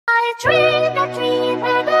dreamed a dream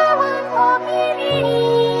that no one called me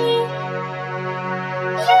Lily.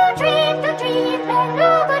 You dreamed a dream that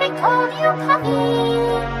nobody called you Puppy.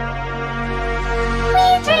 We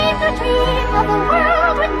dreamed a dream of a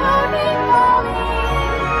world with no name falling.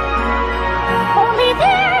 Only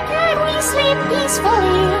there can we sleep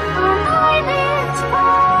peacefully on islands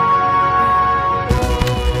far.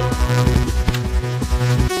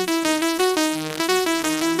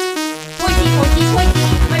 Pointy, pointy,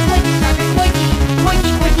 my pointy sharp and pointy.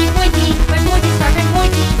 Pointy, pointy, pointy, my pointy sharp and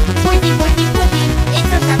pointy. Pointy, pointy, pointy, it's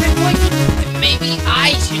so sharp and pointy. Maybe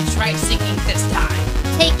I should try singing this time.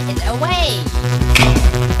 Take it away.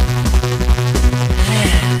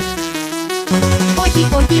 Pointy,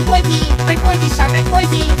 pointy, pointy, my pointy sharp and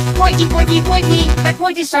pointy. Pointy, pointy, pointy, my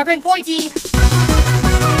pointy sharp and pointy.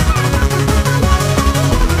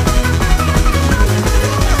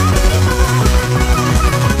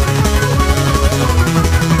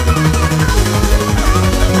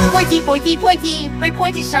 Pointy, pointy, pointy, my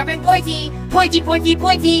pointy sharp and pointy. Pointy, pointy,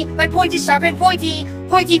 pointy, my pointy sharp and pointy.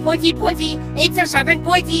 Pointy, pointy, pointy, it's so sharp and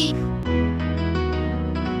pointy.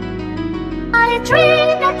 I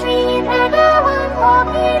dreamed a dream that no one called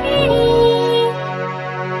me Lily.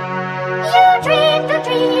 You dreamed a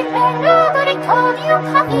dream that nobody called you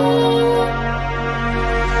Puppy.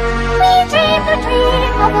 We dreamed a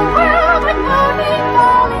dream of a world with no name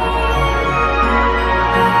falling.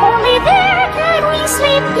 Only there can we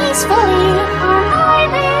sleep peacefully on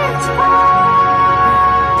islands far.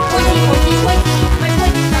 Pointy, pointy, pointy, my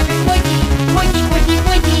pointy sharp and pointy. Pointy, pointy,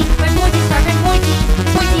 pointy, my pointy sharp and pointy.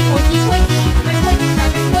 Pointy, pointy, pointy, my pointy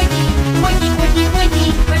sharp and pointy. Pointy, pointy, pointy,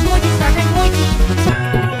 my pointy sharp and pointy.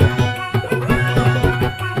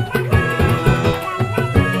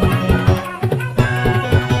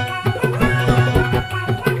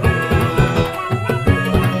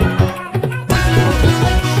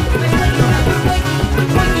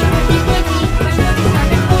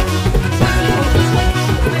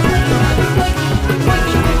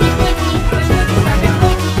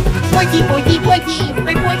 Pointy, pointy, pointy, my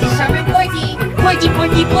pointy sharp and pointy. Pointy,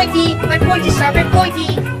 pointy, pointy, my pointy sharp and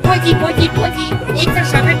pointy. Pointy, pointy, pointy, it's so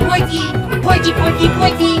sharp and pointy. Pointy, pointy,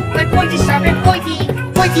 pointy, my pointy sharp and pointy.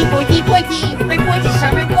 Pointy, pointy, pointy, my pointy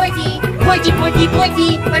sharp and pointy. Pointy, pointy,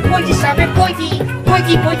 pointy, my pointy sharp and pointy.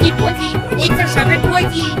 Pointy, pointy, pointy, it's so sharp and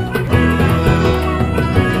pointy.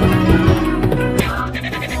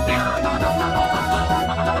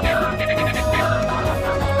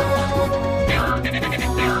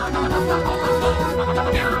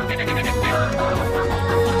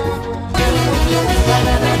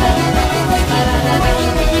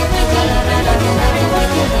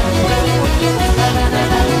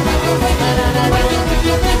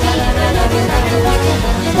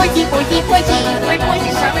 Pointy, pointy, pointy, my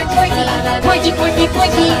pointy sharp and pointy. Pointy, pointy,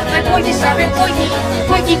 pointy, my pointy sharp and pointy.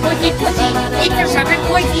 Pointy, pointy, pointy, it's so sharp and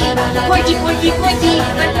pointy. Pointy, pointy, pointy,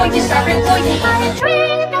 my pointy sharp and pointy. I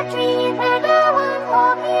dreamed a dream that no one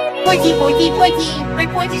called me Lily. Pointy, pointy, pointy, my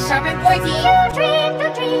pointy sharp and pointy. You dreamed a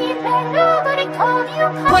dream that nobody called you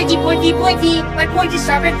Puppy. Pointy, pointy, pointy, my pointy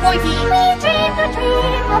sharp and pointy. We dreamed a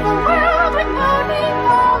dream of a world with no name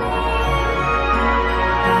falling.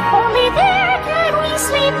 Only there can we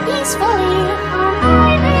sleep peacefully on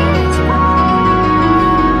islands far.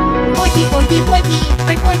 Pointy, pointy, pointy,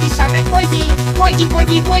 my pointy sharp and pointy. Pointy,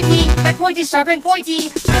 pointy, pointy, my pointy sharp and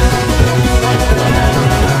pointy.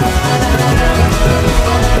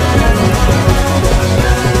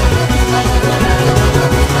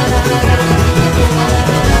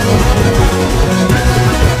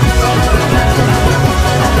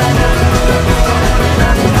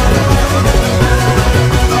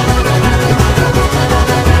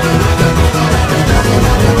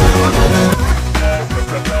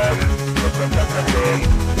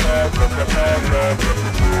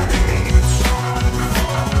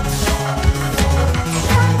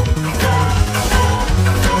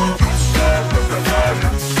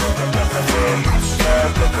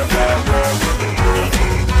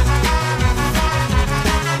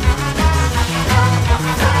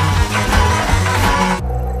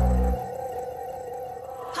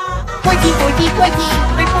 Pointy, pointy, pointy,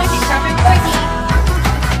 my pointy sharp and pointy.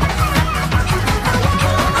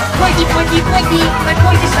 Pointy, pointy, pointy, my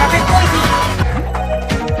pointy sharp and pointy.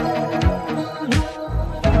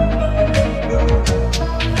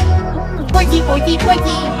 Pointy, pointy,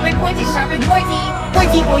 pointy, my pointy sharp and pointy.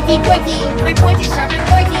 Pointy, pointy, pointy, my pointy sharp and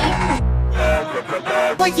pointy.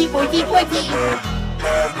 Pointy, pointy, pointy,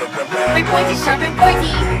 my pointy sharp and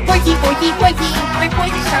pointy. Pointy, pointy, pointy, my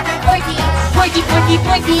pointy sharp and pointy. Pointy, pointy,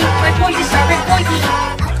 pointy, my pointy sharp and pointy.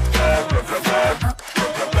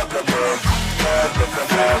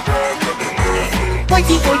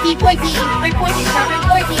 Pointy, pointy, pointy, my pointy savage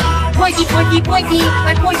pointy. Pointy, pointy, pointy,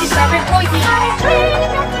 my pointy savage pointy. I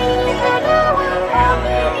dreamed a dream that no one held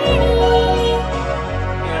me near.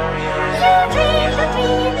 You dreamed a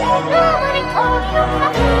dream that nobody called you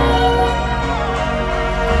happy.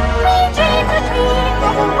 We dreamed a dream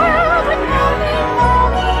of a world with no name.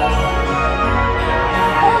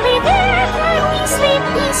 Only there can we sleep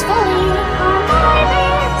peacefully, our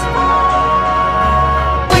eyelids fall.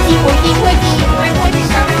 Pointy, pointy, pointy, my pointy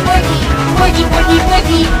savage pointy. Pointy, pointy,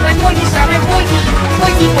 pointy, my pointy savage pointy.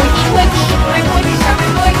 Pointy, pointy, pointy, my pointy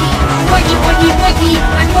savage pointy. Pointy, pointy, pointy,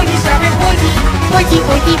 my pointy savage pointy. Pointy,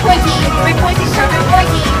 pointy, pointy, my pointy savage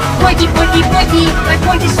pointy. Pointy, pointy, pointy, my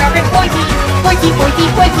pointy savage pointy. Pointy, pointy,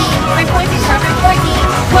 pointy, my pointy savage pointy.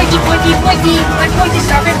 Pointy, pointy, pointy, my pointy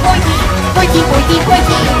savage pointy. Pointy, pointy,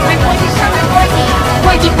 pointy, my pointy savage pointy.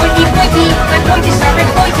 Pointy, pointy, pointy, my pointy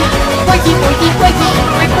savage pointy. Pointy, pointy, pointy,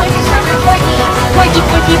 my pointy savage pointy. Pointy,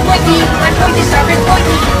 pointy, pointy, my pointy savage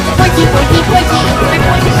pointy. Pointy, pointy, pointy, my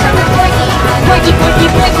pointy savage pointy. Pointy, pointy,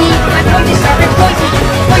 pointy, my pointy savage pointy.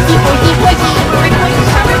 Pointy, pointy, pointy, my pointy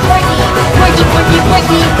savage pointy. Pointy, pointy,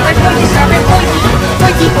 pointy, my pointy savage pointy.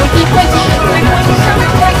 Pointy, pointy, pointy, my pointy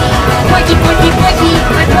savage pointy. Pointy, pointy, pointy,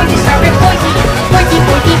 my pointy savage pointy. Pointy,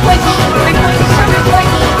 pointy, pointy, my pointy savage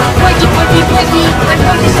pointy. Pointy, pointy, pointy, my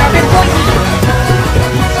pointy savage pointy.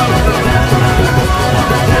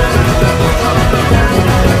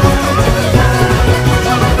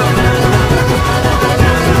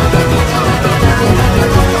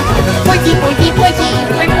 Pointy, pointy, pointy,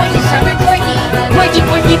 my pointy savage pointy. Pointy,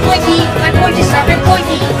 pointy, pointy, my pointy savage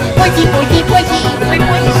pointy. Pointy, pointy, pointy, my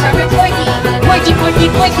pointy savage pointy. Pointy, pointy,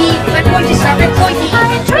 pointy, my pointy savage pointy. I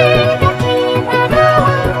dreamed a dream that no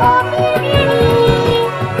one called me near.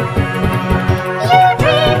 You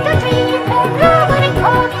dreamed a dream that nobody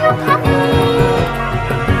called you happy.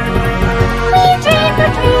 We dreamed a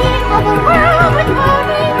dream of a world with no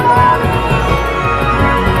name.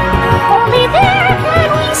 Only there can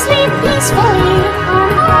we sleep peacefully,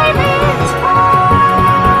 our eyelids fall.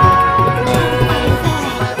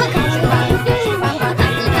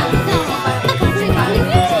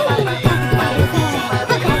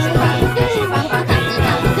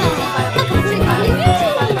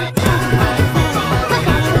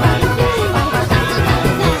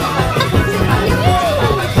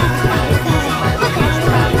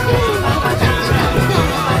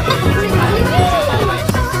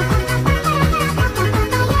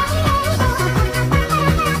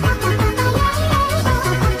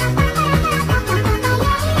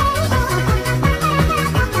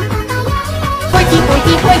 Pointy,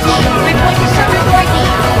 pointy, pointy, my pointy savage pointy.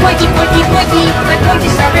 Pointy, pointy, pointy, my pointy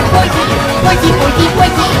savage pointy. Pointy, pointy,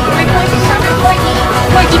 pointy, my pointy savage pointy.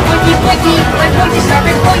 Pointy, pointy, pointy, my pointy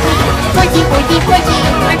savage pointy. Pointy, pointy, pointy,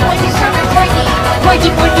 my pointy savage pointy. Pointy,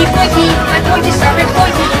 pointy, pointy, my pointy savage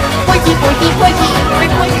pointy. Pointy, pointy, pointy, my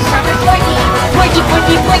pointy savage pointy. Pointy,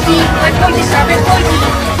 pointy, pointy, my pointy savage pointy.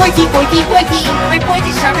 Pointy, pointy, pointy, my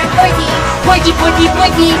pointy savage pointy. Pointy, pointy,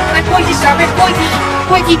 pointy, my pointy savage pointy.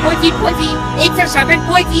 Pointy, pointy, pointy, it's a savage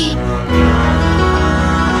pointy.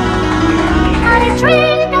 I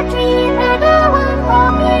dreamed a dream that no one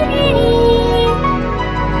called me near.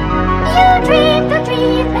 You dreamed a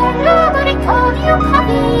dream that nobody called you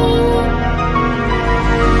happy.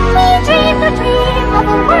 We dreamed a dream of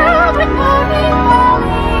a world with no name.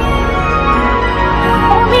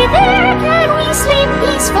 Only there can we sleep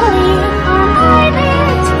peacefully, our eyelids